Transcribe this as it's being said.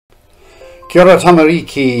Kia ora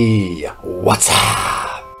tamariki, what's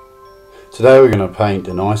up? Today we're going to paint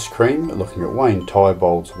an ice cream, looking at Wayne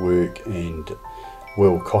Tybald's work and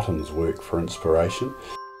Will Cotton's work for inspiration.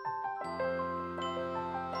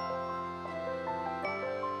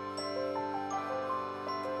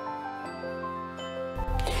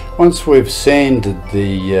 Once we've sanded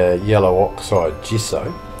the yellow oxide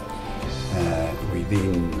gesso, we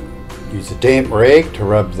then use a damp rag to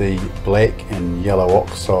rub the black and yellow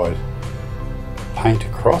oxide paint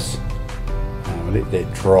across. We let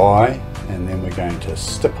that dry, and then we're going to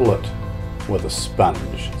stipple it with a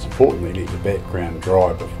sponge. It's important we let the background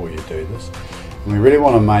dry before you do this. And we really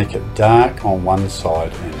want to make it dark on one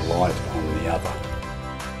side and light on the other.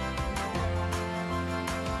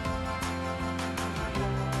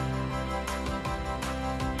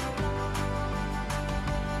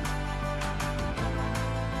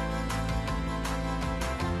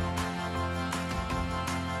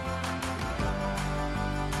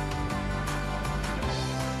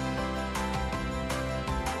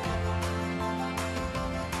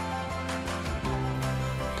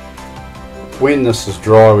 When this is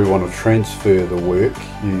dry, we want to transfer the work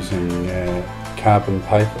using carbon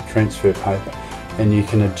paper, transfer paper, and you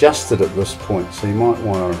can adjust it at this point, so you might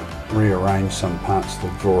want to rearrange some parts of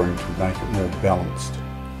the drawing to make it more balanced.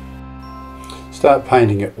 Start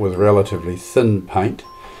painting it with relatively thin paint,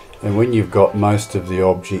 and when you've got most of the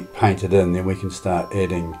object painted in, then we can start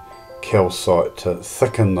adding calcite to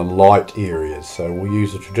thicken the light areas. So we'll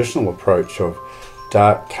use a traditional approach of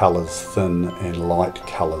dark colours thin and light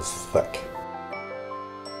colours thick.